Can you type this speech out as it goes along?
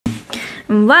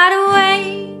I'm wide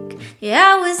awake,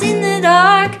 yeah, I was in the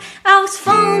dark. I was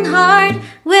falling hard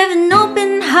with an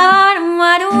open heart. I'm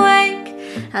wide awake,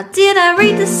 how did I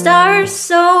read the stars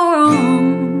so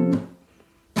wrong?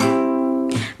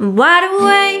 I'm wide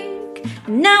awake,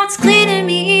 now it's clear to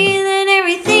me that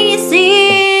everything you see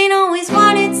ain't always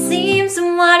what it seems.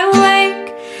 I'm wide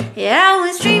awake, yeah, I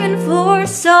was dreaming for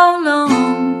so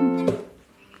long.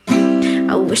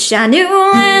 I wish I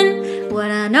knew then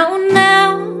what I know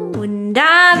now. Wouldn't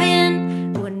dive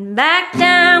in, wouldn't back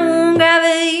down, won't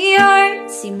gravity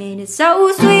hurts. He made it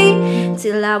so sweet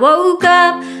till I woke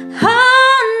up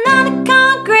on the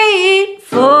concrete,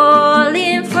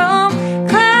 falling from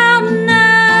cloud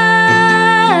nine.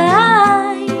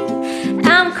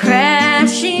 I'm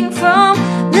crashing from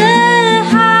the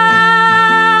high.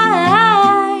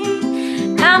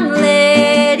 I'm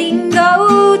letting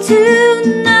go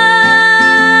tonight.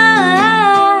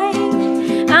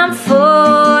 I'm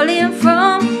falling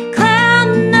from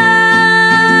cloud nine.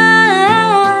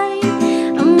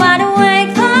 I'm wide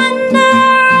awake, thunder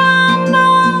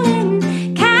rumbling,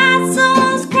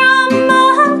 castles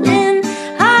crumbling.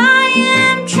 I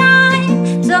am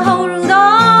trying to hold on.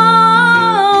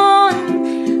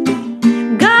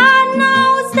 God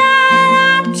knows that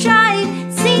I've tried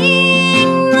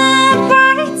seeing the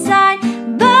bright side,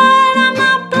 but I'm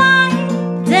not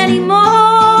blind anymore.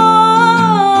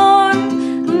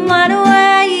 I'm wide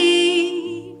awake.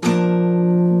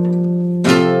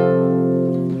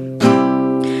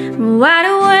 I'm wide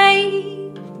awake.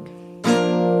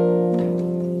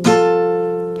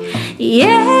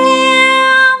 Yeah,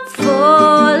 I'm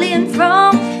falling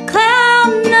from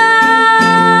cloud nine.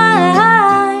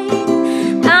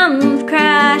 I'm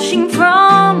crashing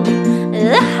from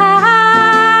the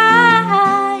high.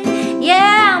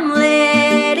 Yeah, I'm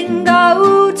letting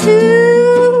go tonight.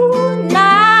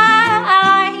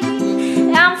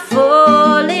 I'm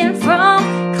falling from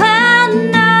cloud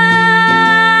nine.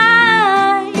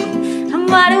 I'm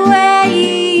wide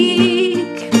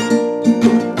awake.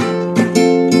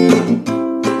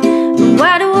 I'm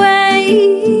wide awake.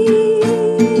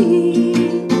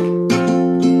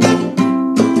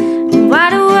 I'm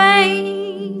wide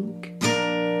awake.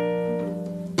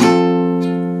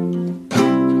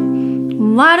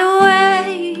 I'm wide awake.